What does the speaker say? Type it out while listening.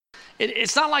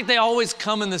it's not like they always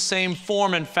come in the same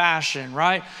form and fashion,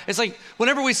 right? It's like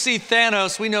whenever we see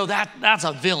Thanos, we know that's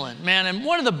a villain, man, and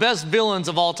one of the best villains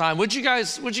of all time. Would you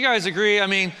guys agree? I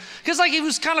mean, because like he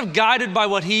was kind of guided by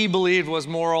what he believed was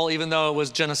moral, even though it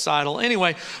was genocidal.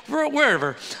 Anyway,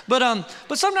 wherever. But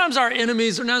sometimes our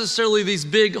enemies are not necessarily these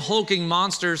big hulking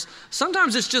monsters.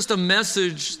 Sometimes it's just a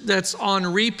message that's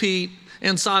on repeat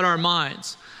inside our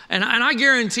minds. And I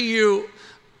guarantee you,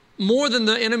 more than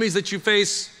the enemies that you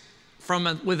face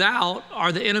from without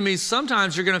are the enemies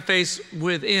sometimes you're going to face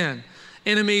within.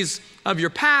 Enemies of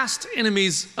your past,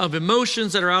 enemies of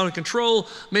emotions that are out of control,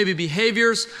 maybe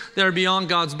behaviors that are beyond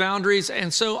God's boundaries.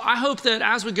 And so I hope that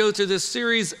as we go through this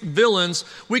series, Villains,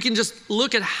 we can just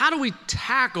look at how do we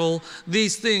tackle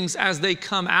these things as they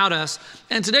come at us.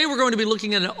 And today we're going to be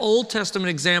looking at an Old Testament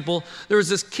example. There was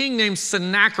this king named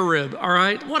Sennacherib, all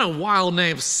right? What a wild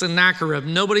name, Sennacherib.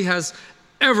 Nobody has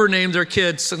ever named their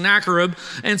kid Sennacherib.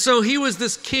 And so he was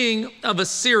this king of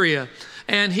Assyria,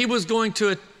 and he was going to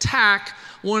attack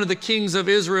one of the kings of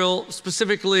Israel,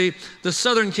 specifically the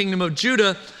southern kingdom of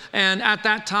Judah. And at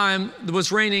that time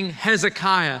was reigning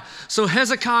Hezekiah. So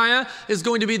Hezekiah is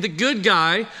going to be the good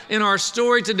guy in our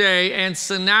story today, and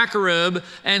Sennacherib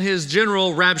and his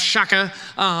general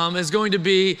Rabshakeh is going to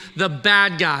be the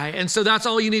bad guy. And so that's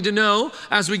all you need to know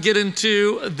as we get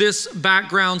into this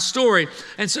background story.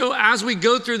 And so as we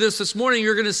go through this morning,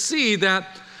 you're going to see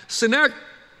that Sennacherib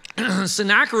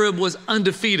was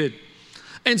undefeated.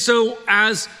 And so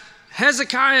as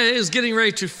Hezekiah is getting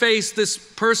ready to face this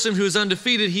person who is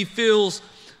undefeated, he feels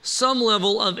some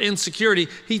level of insecurity.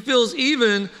 He feels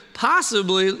even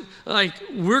possibly like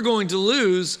we're going to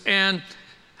lose, and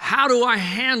how do I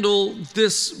handle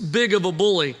this big of a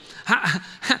bully?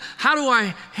 How do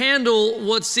I handle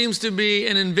what seems to be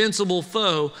an invincible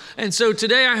foe? And so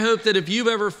today I hope that if you've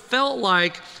ever felt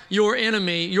like your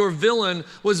enemy, your villain,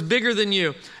 was bigger than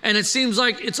you, and it seems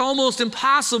like it's almost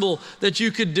impossible that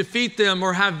you could defeat them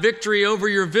or have victory over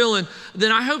your villain,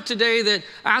 then I hope today that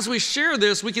as we share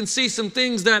this, we can see some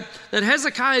things that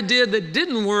Hezekiah did that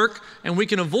didn't work, and we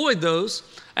can avoid those.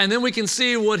 And then we can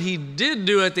see what he did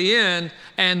do at the end,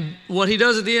 and what he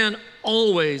does at the end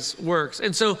always works.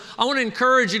 And so I want to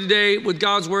encourage you today with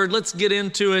God's word. Let's get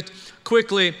into it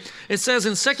quickly. It says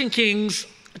in 2 Kings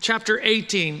chapter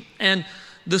 18, and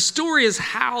the story is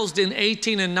housed in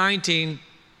 18 and 19,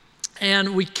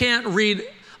 and we can't read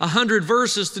 100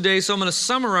 verses today, so I'm going to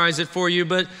summarize it for you.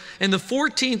 But in the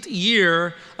 14th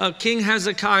year of King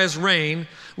Hezekiah's reign,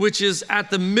 which is at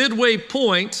the midway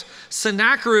point,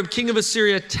 Sennacherib, king of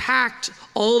Assyria, attacked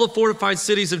all the fortified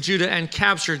cities of Judah and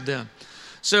captured them.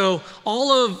 So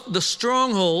all of the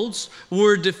strongholds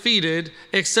were defeated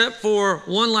except for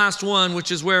one last one,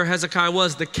 which is where Hezekiah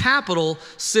was, the capital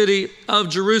city of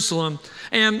Jerusalem.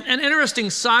 And an interesting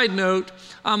side note,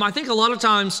 I think a lot of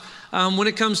times when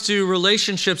it comes to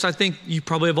relationships, I think you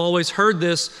probably have always heard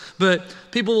this, but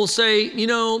people will say, you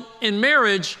know, in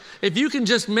marriage, if you can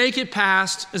just make it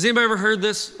past, has anybody ever heard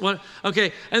this? What?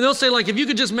 Okay, and they'll say like, if you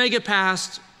could just make it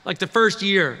past like the first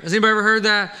year. Has anybody ever heard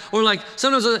that? Or like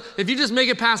sometimes if you just make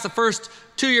it past the first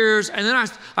 2 years, and then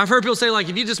I've heard people say like,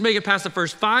 if you just make it past the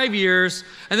first 5 years,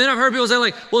 and then I've heard people say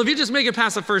like, well, if you just make it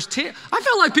past the first 10, I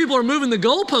feel like people are moving the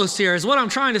goalposts here is what I'm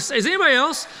trying to say. Does anybody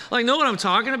else like know what I'm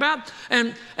talking about?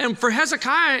 And for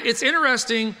Hezekiah, it's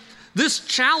interesting, this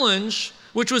challenge,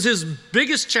 which was his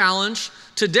biggest challenge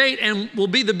to date and will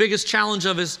be the biggest challenge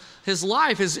of his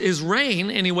life, his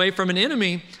reign anyway, from an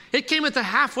enemy, it came at the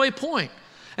halfway point.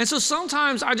 And so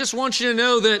sometimes I just want you to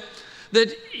know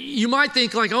that you might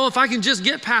think like, oh, if I can just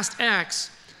get past X,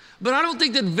 but I don't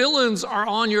think that villains are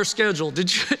on your schedule.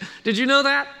 Did you know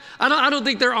that? I don't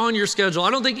think they're on your schedule. I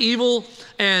don't think evil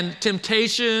and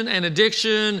temptation and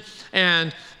addiction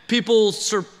and people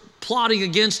plotting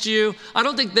against you, I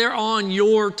don't think they're on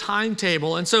your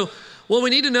timetable. And so what we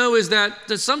need to know is that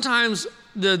sometimes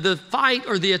the fight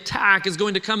or the attack is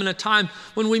going to come in a time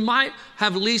when we might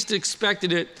have least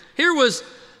expected it. Here was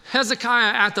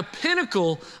Hezekiah at the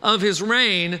pinnacle of his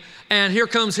reign, and here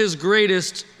comes his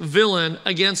greatest villain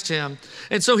against him.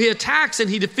 And so he attacks and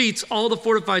he defeats all the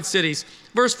fortified cities.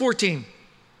 Verse 14.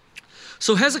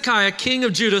 So Hezekiah, king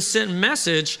of Judah, sent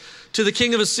message to the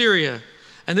king of Assyria.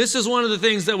 And this is one of the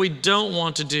things that we don't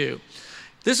want to do.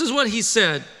 This is what he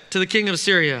said to the king of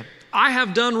Assyria. I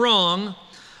have done wrong.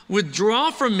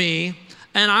 Withdraw from me,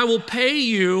 and I will pay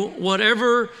you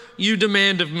whatever you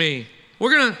demand of me.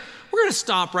 We're gonna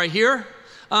stop right here.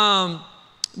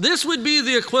 This would be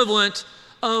the equivalent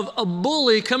of a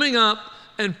bully coming up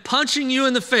and punching you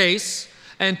in the face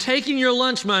and taking your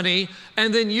lunch money,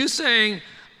 and then you saying,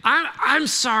 I'm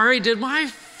sorry, did my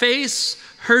face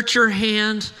hurt your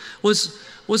hand? Was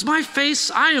Was my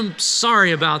face? I am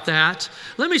sorry about that.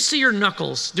 Let me see your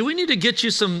knuckles. Do we need to get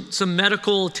you some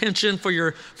medical attention for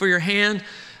your hand?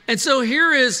 And so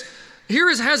here is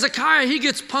Hezekiah. He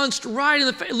gets punched right in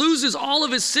the face, loses all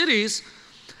of his cities,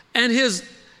 and his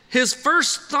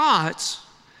first thought,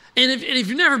 and if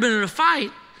you've never been in a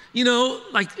fight,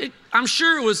 I'm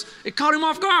sure it caught him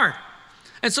off guard.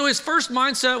 And so his first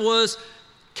mindset was,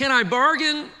 can I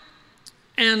bargain,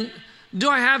 and do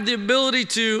I have the ability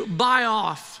to buy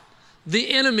off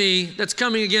the enemy that's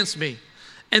coming against me?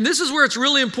 And this is where it's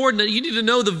really important that you need to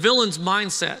know the villain's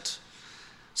mindset.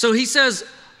 So he says,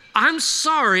 I'm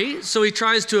sorry. So he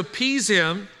tries to appease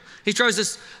him.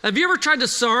 Have you ever tried to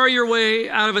sorry your way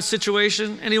out of a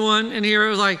situation? Anyone in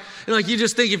here? Like you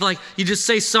just think if you just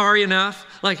say sorry enough,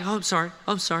 like, oh, I'm sorry.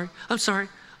 Oh, I'm sorry. I'm sorry.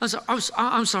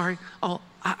 Oh,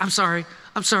 I'm sorry.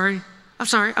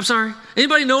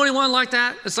 Anybody know anyone like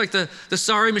that? It's like the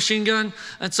sorry machine gun.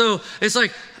 And so it's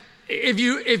like, if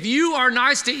you are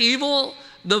nice to evil,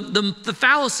 the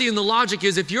fallacy in the logic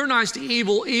is if you're nice to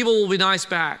evil, evil will be nice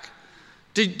back.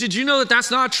 Did you know that that's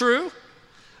not true?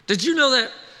 Did you know that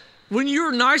when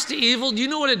you're nice to evil, do you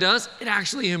know what it does? It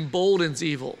actually emboldens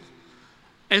evil.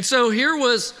 And so here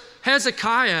was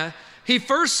Hezekiah. He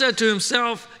first said to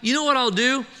himself, you know what I'll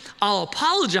do? I'll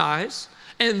apologize,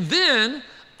 and then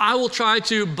I will try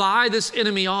to buy this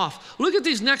enemy off. Look at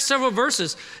these next several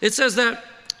verses. It says that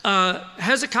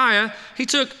Hezekiah, he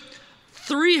took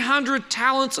 300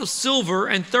 talents of silver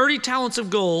and 30 talents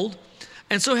of gold.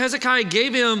 And so Hezekiah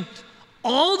gave him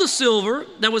all the silver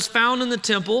that was found in the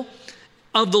temple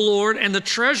of the Lord and the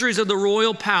treasuries of the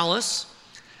royal palace.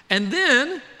 And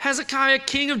then Hezekiah,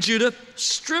 king of Judah,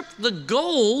 stripped the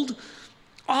gold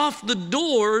off the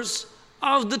doors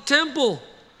of the temple.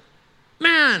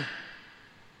 Man,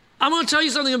 I'm going to tell you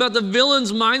something about the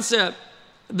villain's mindset.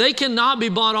 They cannot be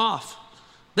bought off.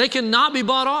 They cannot be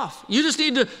bought off. You just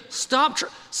need to stop.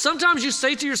 Sometimes you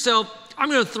say to yourself, I'm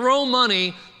going to throw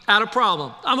money at a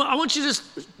problem. I want you to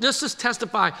just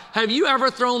testify. Have you ever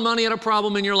thrown money at a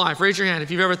problem in your life? Raise your hand if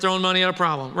you've ever thrown money at a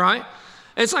problem, right?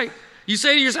 It's like you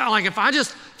say to yourself, like, if I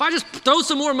just throw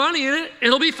some more money in it,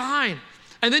 it'll be fine.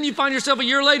 And then you find yourself a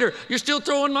year later, you're still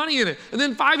throwing money in it. And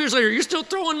then 5 years later, you're still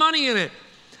throwing money in it.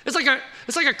 It's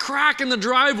like a crack in the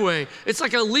driveway. It's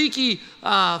like a leaky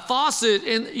faucet.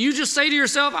 And you just say to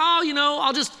yourself, oh,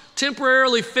 I'll just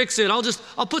temporarily fix it.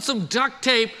 I'll put some duct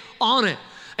tape on it.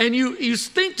 And you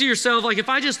think to yourself, like, if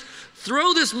I just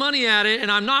throw this money at it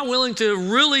and I'm not willing to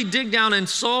really dig down and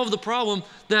solve the problem,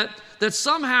 that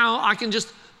somehow I can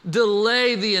just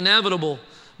delay the inevitable.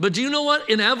 But do you know what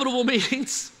inevitable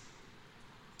means?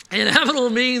 Inevitable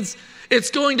means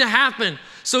it's going to happen.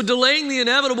 So delaying the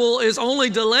inevitable is only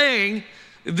delaying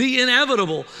the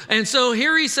inevitable. And so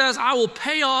here he says, I will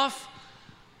try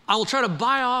to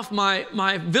buy off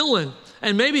my villain,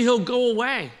 and maybe he'll go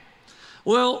away.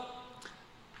 Well,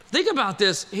 think about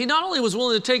this. He not only was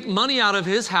willing to take money out of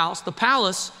his house, the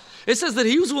palace, it says that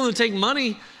he was willing to take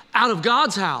money out of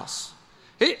God's house.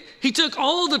 He took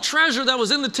all the treasure that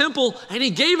was in the temple and he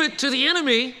gave it to the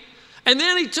enemy. And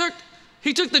then he took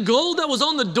the gold that was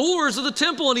on the doors of the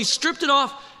temple and he stripped it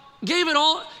off, gave it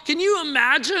all. Can you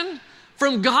imagine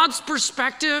from God's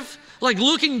perspective, like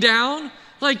looking down?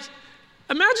 Like,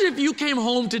 imagine if you came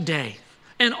home today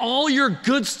and all your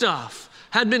good stuff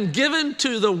had been given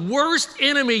to the worst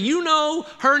enemy. You know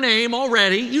her name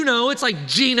already. You know, it's like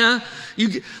Gina.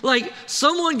 Like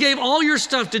someone gave all your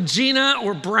stuff to Gina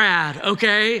or Brad,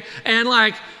 okay? And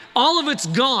like all of it's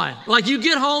gone. Like you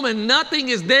get home and nothing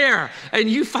is there. And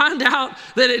you find out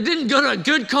that it didn't go to a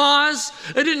good cause.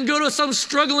 It didn't go to some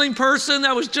struggling person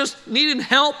that was just needing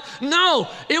help. No,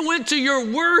 it went to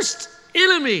your worst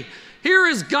enemy. Here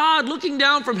is God looking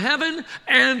down from heaven,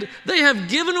 and they have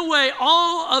given away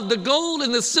all of the gold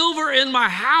and the silver in my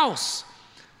house.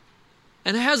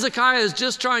 And Hezekiah is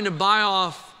just trying to buy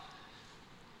off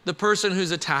the person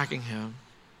who's attacking him.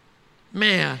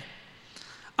 Man,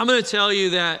 I'm going to tell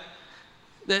you that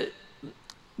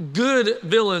good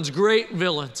villains, great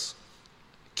villains,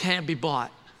 can't be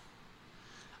bought,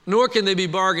 nor can they be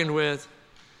bargained with.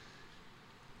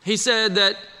 He said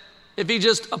that if he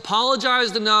just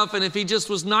apologized enough and if he just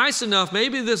was nice enough,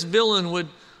 maybe this villain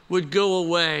would go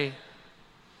away.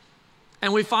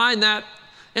 And we find that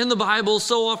in the Bible,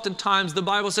 so oftentimes the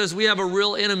Bible says we have a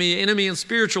real enemy in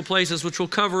spiritual places, which we'll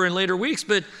cover in later weeks,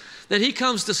 but that he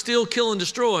comes to steal, kill, and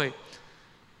destroy.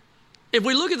 If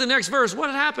we look at the next verse, what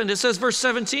happened? It says, verse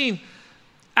 17,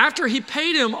 after he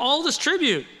paid him all this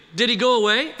tribute, did he go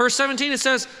away? Verse 17, it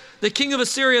says, the king of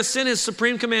Assyria sent his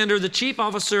supreme commander, the chief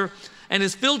officer, and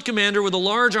his field commander with a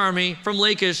large army from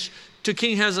Lachish to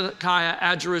King Hezekiah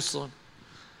at Jerusalem.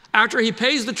 After he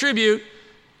pays the tribute,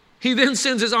 he then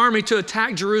sends his army to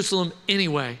attack Jerusalem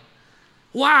anyway.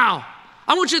 Wow.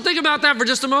 I want you to think about that for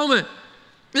just a moment.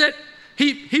 That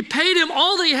he paid him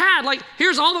all that he had. Like,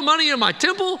 here's all the money in my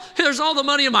temple. Here's all the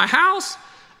money in my house.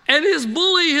 And his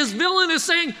bully, his villain is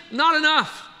saying, not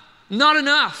enough. Not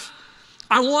enough.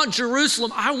 I want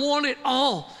Jerusalem. I want it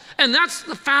all. And that's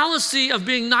the fallacy of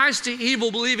being nice to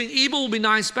evil, believing evil will be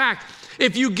nice back.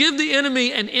 If you give the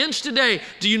enemy an inch today,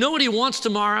 do you know what he wants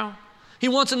tomorrow? He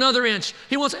wants another inch.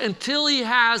 He wants until he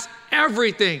has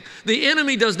everything. The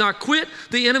enemy does not quit.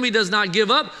 The enemy does not give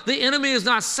up. The enemy is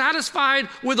not satisfied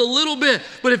with a little bit.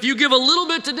 But if you give a little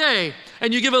bit today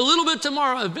and you give a little bit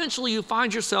tomorrow, eventually you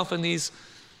find yourself in these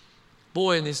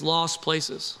lost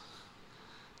places,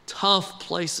 tough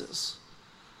places,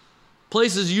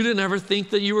 places you didn't ever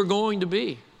think that you were going to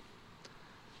be.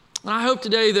 And I hope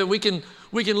today that we can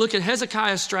look at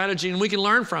Hezekiah's strategy and we can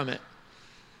learn from it.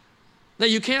 That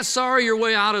you can't sorry your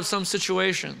way out of some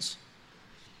situations.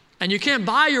 And you can't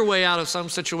buy your way out of some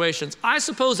situations. I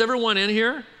suppose everyone in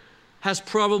here has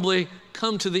probably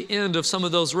come to the end of some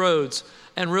of those roads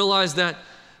and realized that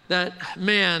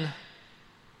man,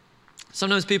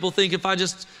 sometimes people think if I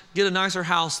just get a nicer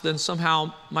house, then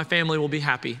somehow my family will be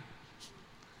happy.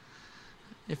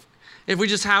 If we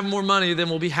just have more money, then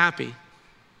we'll be happy.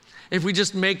 If we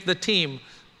just make the team,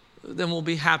 then we'll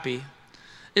be happy.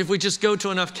 If we just go to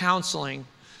enough counseling,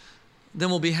 then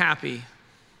we'll be happy.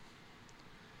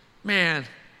 Man,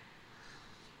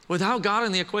 without God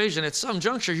in the equation, at some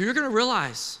juncture, you're going to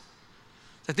realize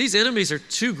that these enemies are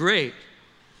too great,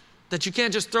 that you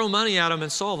can't just throw money at them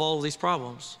and solve all of these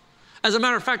problems. As a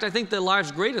matter of fact, I think that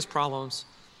life's greatest problems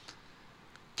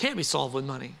can't be solved with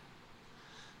money,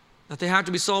 that they have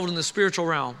to be solved in the spiritual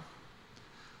realm.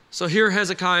 So here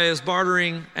Hezekiah is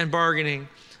bartering and bargaining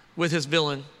with his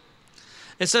villain.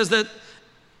 It says that,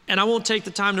 and I won't take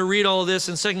the time to read all of this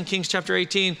in 2 Kings chapter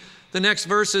 18, the next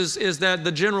verse is that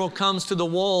the general comes to the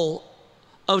wall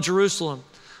of Jerusalem.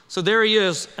 So there he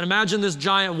is, and imagine this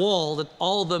giant wall that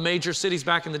all the major cities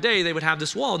back in the day, they would have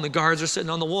this wall, and the guards are sitting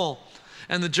on the wall.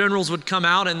 And the generals would come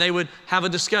out and they would have a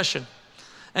discussion.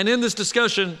 And in this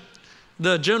discussion,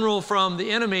 the general from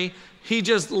the enemy, he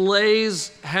just lays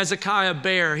Hezekiah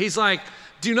bare. He's like,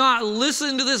 do not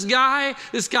listen to this guy.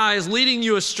 This guy is leading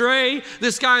you astray.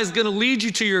 This guy is going to lead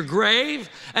you to your grave.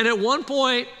 And at one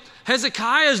point,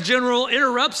 Hezekiah's general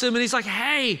interrupts him and he's like,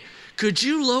 hey, could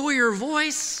you lower your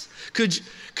voice?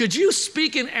 Could you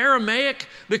speak in Aramaic?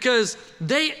 Because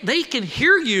they can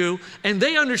hear you and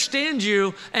they understand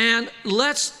you. And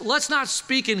let's not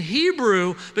speak in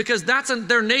Hebrew because that's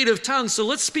their native tongue. So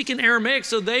let's speak in Aramaic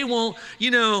so they won't,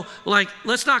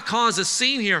 let's not cause a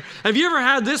scene here. Have you ever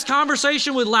had this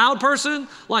conversation with loud person?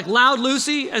 Like Loud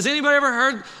Lucy? Has anybody ever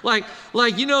heard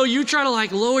you try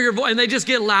to lower your voice and they just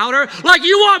get louder? Like,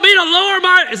 you want me to lower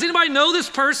my, does anybody know this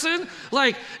person?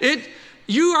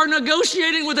 You are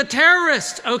negotiating with a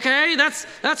terrorist, okay?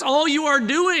 That's all you are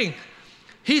doing.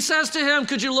 He says to him,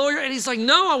 could you lower your, and he's like,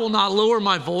 no, I will not lower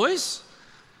my voice.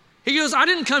 He goes, I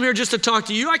didn't come here just to talk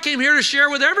to you. I came here to share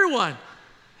with everyone.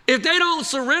 If they don't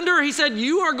surrender, he said,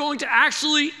 you are going to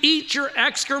actually eat your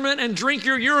excrement and drink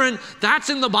your urine. That's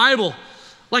in the Bible.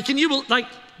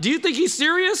 Do you think he's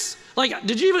serious?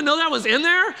 Did you even know that was in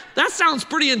there? That sounds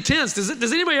pretty intense.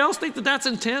 Does anybody else think that that's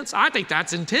intense? I think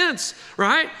that's intense,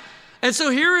 right? And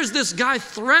so here is this guy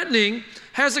threatening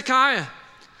Hezekiah.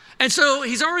 And so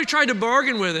he's already tried to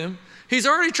bargain with him. He's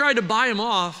already tried to buy him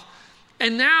off.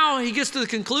 And now he gets to the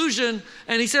conclusion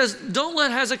and he says, don't let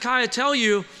Hezekiah tell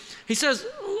you. He says,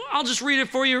 I'll just read it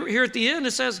for you here at the end.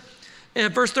 It says,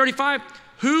 in verse 35,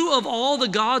 who of all the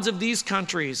gods of these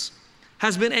countries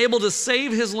has been able to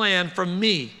save his land from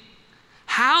me?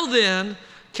 How then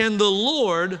can the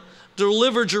Lord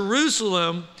deliver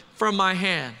Jerusalem from my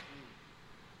hand?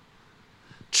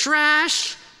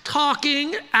 Trash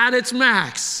talking at its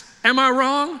max. Am I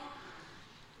wrong?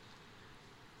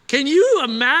 Can you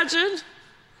imagine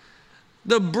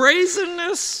the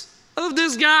brazenness of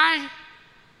this guy?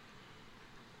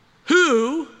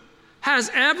 Who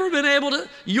has ever been able to,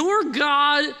 your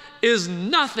God is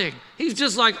nothing. He's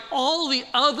just like all the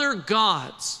other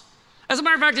gods. As a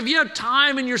matter of fact, if you have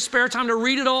time in your spare time to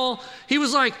read it all, he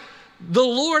was like, the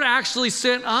Lord actually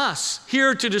sent us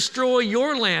here to destroy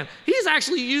your land. He's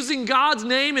actually using God's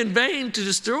name in vain to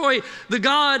destroy the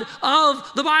God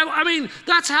of the Bible. I mean,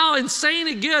 that's how insane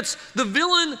it gets. The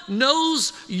villain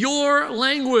knows your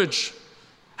language.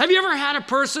 Have you ever had a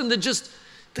person that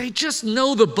they just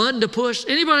know the button to push?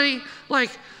 Anybody,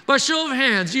 by show of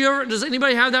hands, does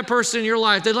anybody have that person in your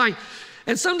life that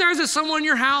and sometimes it's someone in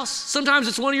your house, sometimes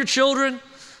it's one of your children,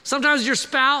 sometimes your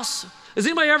spouse. Does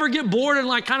anybody ever get bored and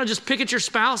like kind of just pick at your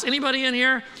spouse? Anybody in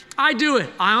here? I do it.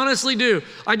 I honestly do.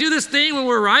 I do this thing when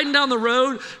we're riding down the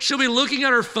road. She'll be looking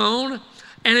at her phone,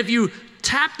 and if you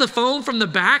tap the phone from the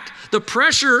back, the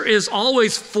pressure is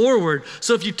always forward.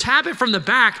 So if you tap it from the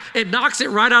back, it knocks it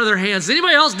right out of their hands. Has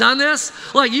anybody else done this?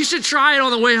 Like, you should try it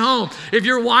on the way home. If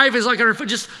your wife is like on her foot,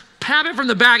 just tap it from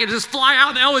the back and just fly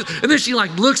out. And then she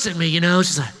like looks at me, you know,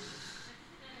 she's like,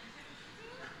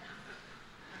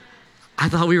 I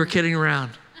thought we were kidding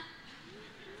around.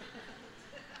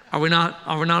 Are we not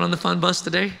on the fun bus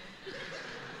today?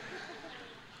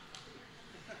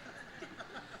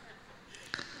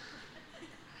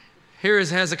 Here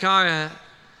is Hezekiah,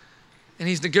 and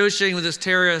he's negotiating with this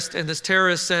terrorist, and this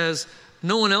terrorist says,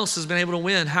 no one else has been able to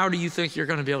win. How do you think you're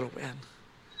going to be able to win?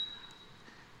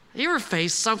 You ever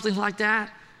faced something like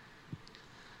that?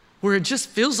 Where it just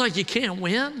feels like you can't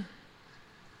win?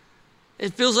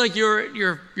 It feels like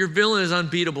your villain is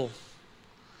unbeatable.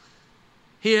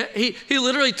 He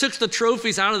literally took the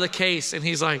trophies out of the case, and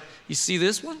he's like, you see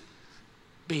this one?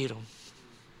 Beat him.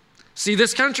 See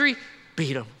this country?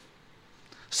 Beat him.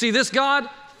 See this God?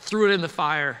 Threw it in the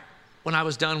fire when I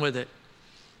was done with it.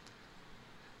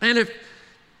 And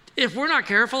if we're not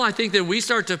careful, I think that we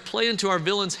start to play into our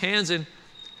villain's hands, and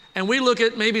we look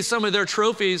at maybe some of their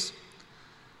trophies,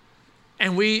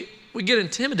 and we get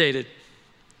intimidated.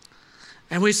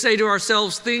 And we say to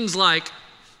ourselves things like,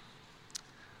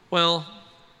 well,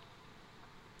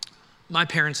 my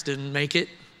parents didn't make it,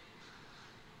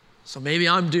 so maybe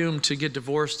I'm doomed to get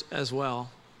divorced as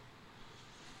well.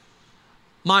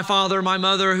 My father, my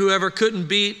mother, whoever couldn't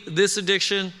beat this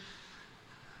addiction,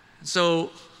 so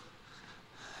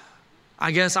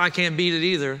I guess I can't beat it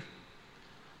either.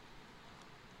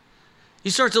 You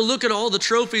start to look at all the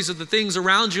trophies of the things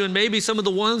around you and maybe some of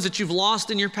the ones that you've lost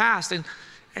in your past, and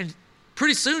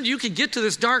pretty soon you could get to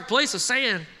this dark place of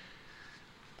saying,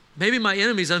 maybe my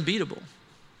enemy's unbeatable.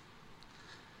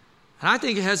 And I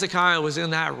think Hezekiah was in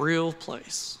that real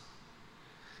place.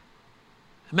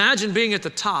 Imagine being at the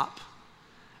top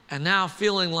and now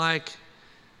feeling like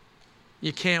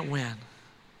you can't win.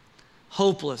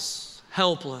 Hopeless,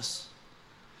 helpless.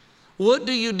 What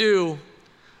do you do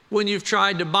when you've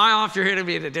tried to buy off your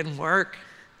enemy and it didn't work?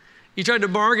 You tried to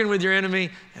bargain with your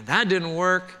enemy and that didn't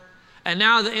work. And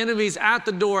now the enemy's at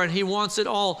the door and he wants it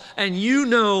all. And you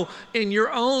know in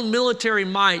your own military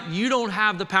might, you don't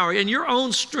have the power. In your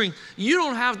own strength, you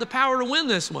don't have the power to win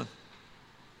this one.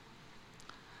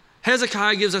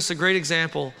 Hezekiah gives us a great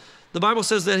example. The Bible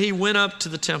says that he went up to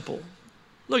the temple.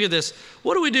 Look at this.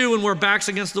 What do we do when we're backs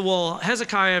against the wall?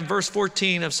 Hezekiah in verse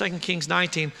 14 of 2 Kings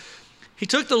 19, he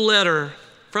took the letter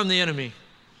from the enemy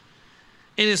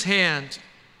in his hand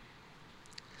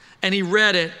and he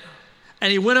read it.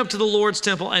 And he went up to the Lord's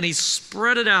temple and he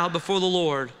spread it out before the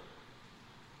Lord.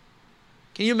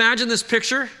 Can you imagine this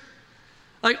picture?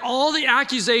 Like all the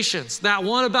accusations, that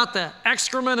one about the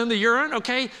excrement and the urine,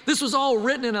 okay? This was all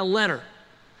written in a letter.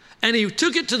 And he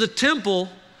took it to the temple.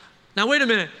 Now wait a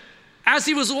minute. As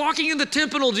he was walking in the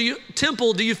temple,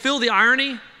 do you feel the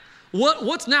irony?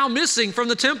 What's now missing from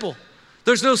the temple?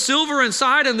 There's no silver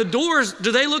inside, and the doors,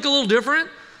 do they look a little different?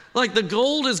 Like the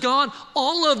gold is gone.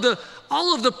 All of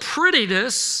the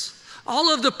prettiness,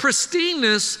 all of the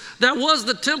pristineness that was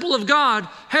the temple of God,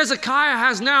 Hezekiah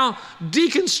has now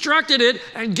deconstructed it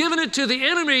and given it to the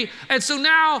enemy. And so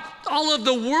now all of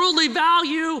the worldly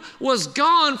value was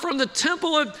gone from the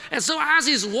temple. And so as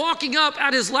he's walking up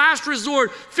at his last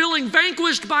resort, feeling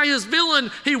vanquished by his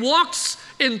villain, he walks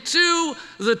into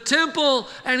the temple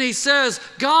and he says,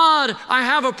 God, I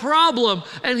have a problem.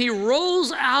 And he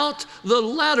rolls out the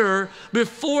letter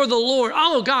before the Lord.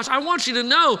 Oh gosh, I want you to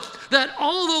know that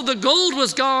although the gold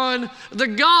was gone, the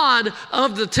God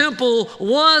of the temple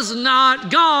was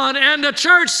not gone. And the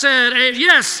church said, hey,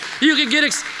 yes, you can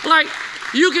get,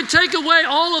 you could take away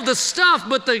all of the stuff,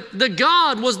 but the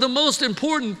God was the most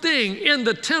important thing in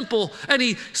the temple. And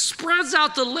he spreads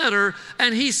out the letter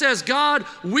and he says, God,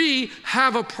 we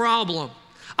have a problem.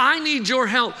 I need your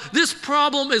help. This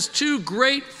problem is too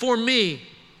great for me.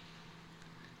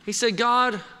 He said,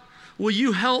 God, will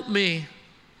you help me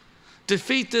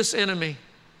defeat this enemy?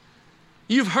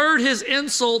 You've heard his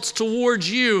insults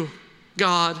towards you,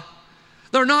 God.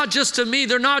 They're not just to me.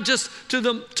 They're not just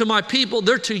to my people.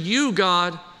 They're to you,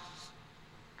 God.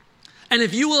 And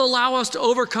if you will allow us to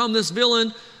overcome this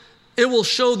villain, it will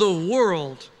show the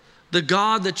world the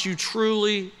God that you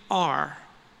truly are.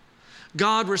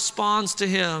 God responds to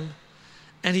him,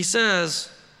 and he says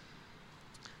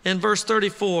in verse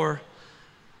 34,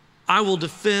 I will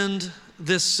defend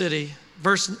this city,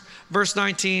 Verse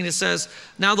 19, it says,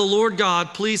 now the Lord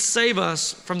God, please save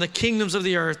us from the kingdoms of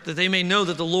the earth, that they may know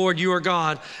that the Lord, you are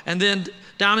God. And then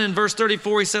down in verse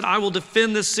 34, he said, I will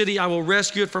defend this city. I will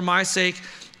rescue it for my sake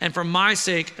and for my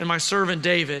sake and my servant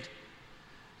David.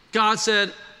 God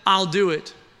said, I'll do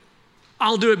it.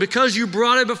 I'll do it. Because you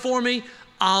brought it before me,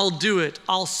 I'll do it.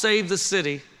 I'll save the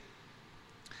city.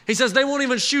 He says, they won't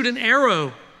even shoot an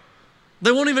arrow.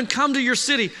 They won't even come to your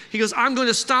city. He goes, I'm going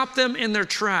to stop them in their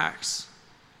tracks.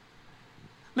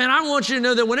 Man, I want you to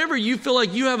know that whenever you feel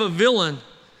like you have a villain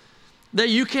that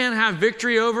you can't have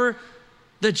victory over,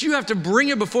 that you have to bring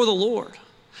it before the Lord.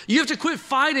 You have to quit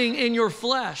fighting in your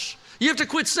flesh. You have to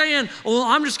quit saying, well,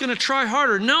 I'm just going to try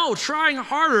harder. No, trying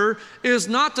harder is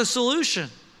not the solution.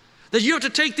 That you have to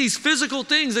take these physical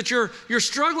things that you're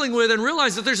struggling with and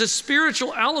realize that there's a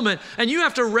spiritual element, and you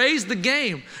have to raise the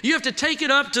game. You have to take it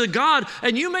up to God,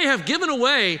 and you may have given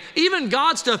away even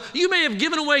God's stuff. You may have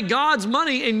given away God's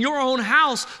money in your own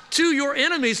house to your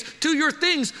enemies, to your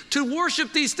things, to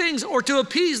worship these things or to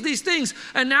appease these things.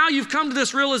 And now you've come to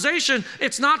this realization,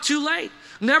 it's not too late.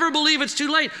 Never believe it's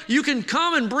too late. You can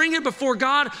come and bring it before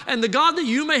God, and the God that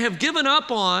you may have given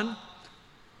up on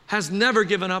has never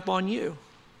given up on you.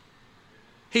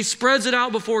 He spreads it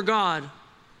out before God,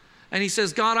 and he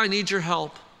says, God, I need your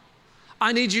help.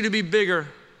 I need you to be bigger.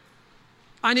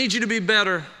 I need you to be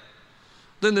better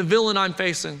than the villain I'm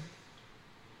facing.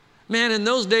 Man, in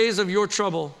those days of your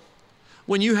trouble,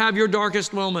 when you have your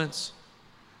darkest moments,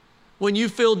 when you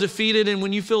feel defeated and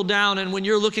when you feel down and when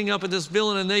you're looking up at this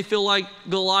villain and they feel like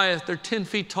Goliath, they're 10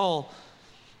 feet tall,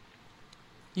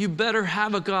 you better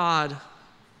have a God.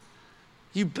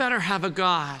 You better have a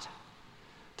God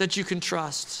that you can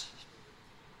trust.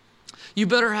 You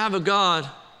better have a God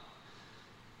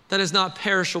that is not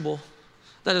perishable,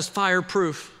 that is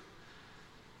fireproof.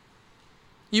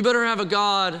 You better have a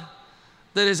God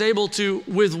that is able to,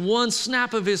 with one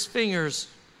snap of his fingers,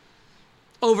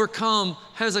 overcome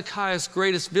Hezekiah's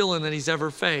greatest villain that he's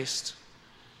ever faced.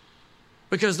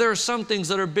 Because there are some things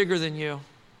that are bigger than you.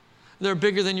 They're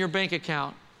bigger than your bank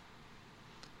account.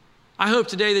 I hope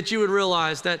today that you would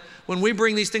realize that when we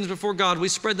bring these things before God, we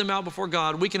spread them out before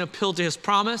God, we can appeal to his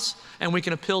promise and we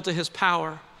can appeal to his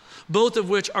power, both of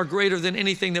which are greater than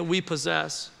anything that we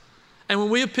possess. And when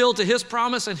we appeal to his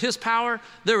promise and his power,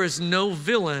 there is no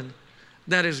villain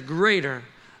that is greater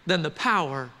than the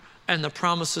power and the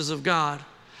promises of God.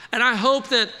 And I hope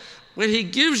that when he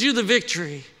gives you the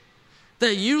victory,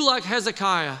 that you, like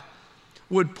Hezekiah,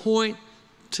 would point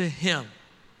to him.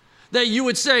 That you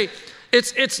would say,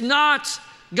 it's not,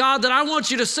 God, that I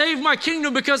want you to save my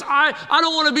kingdom because I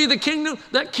don't want to be the kingdom,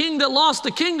 that king that lost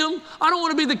the kingdom. I don't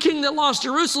want to be the king that lost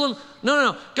Jerusalem.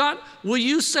 No. God, will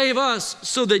you save us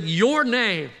so that your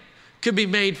name could be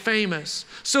made famous?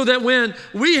 So that when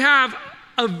we have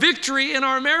a victory in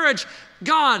our marriage,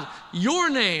 God,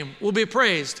 your name will be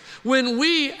praised. When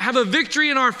we have a victory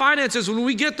in our finances, when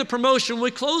we get the promotion, when we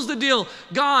close the deal,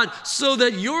 God, so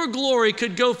that your glory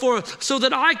could go forth, so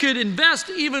that I could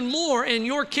invest even more in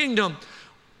your kingdom.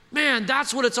 Man,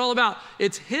 that's what it's all about.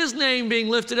 It's his name being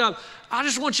lifted up. I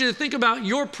just want you to think about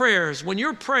your prayers. When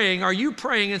you're praying, are you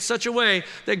praying in such a way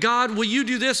that, God, will you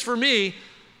do this for me?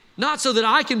 Not so that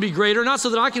I can be greater, not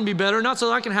so that I can be better, not so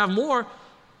that I can have more,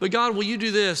 but God, will you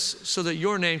do this so that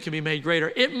your name can be made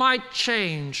greater? It might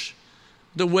change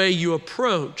the way you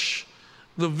approach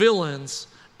the villains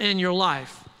in your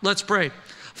life. Let's pray.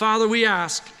 Father, we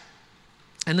ask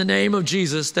in the name of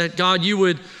Jesus that, God, you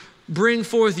would bring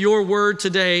forth your word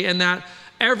today, and that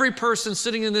every person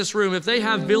sitting in this room, if they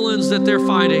have villains that they're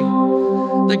fighting,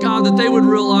 that, God, that they would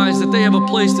realize that they have a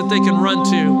place that they can run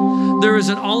to. There is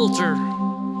an altar.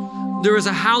 There is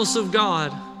a house of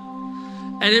God.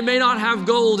 And it may not have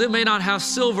gold, it may not have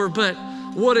silver, but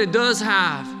what it does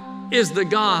have is the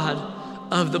God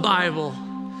of the Bible,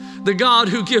 the God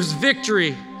who gives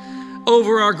victory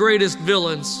over our greatest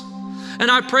villains.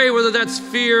 And I pray, whether that's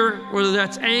fear, whether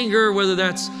that's anger, whether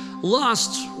that's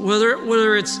lust,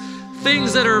 whether it's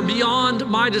things that are beyond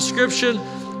my description,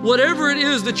 whatever it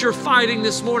is that you're fighting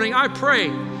this morning, I pray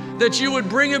that you would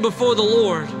bring it before the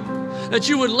Lord, that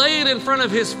you would lay it in front of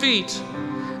his feet,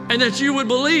 and that you would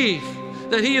believe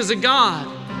that he is a God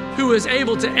who is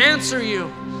able to answer you,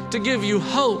 to give you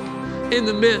hope in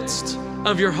the midst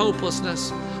of your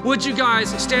hopelessness. Would you guys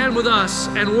stand with us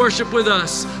and worship with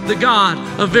us the God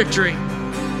of victory?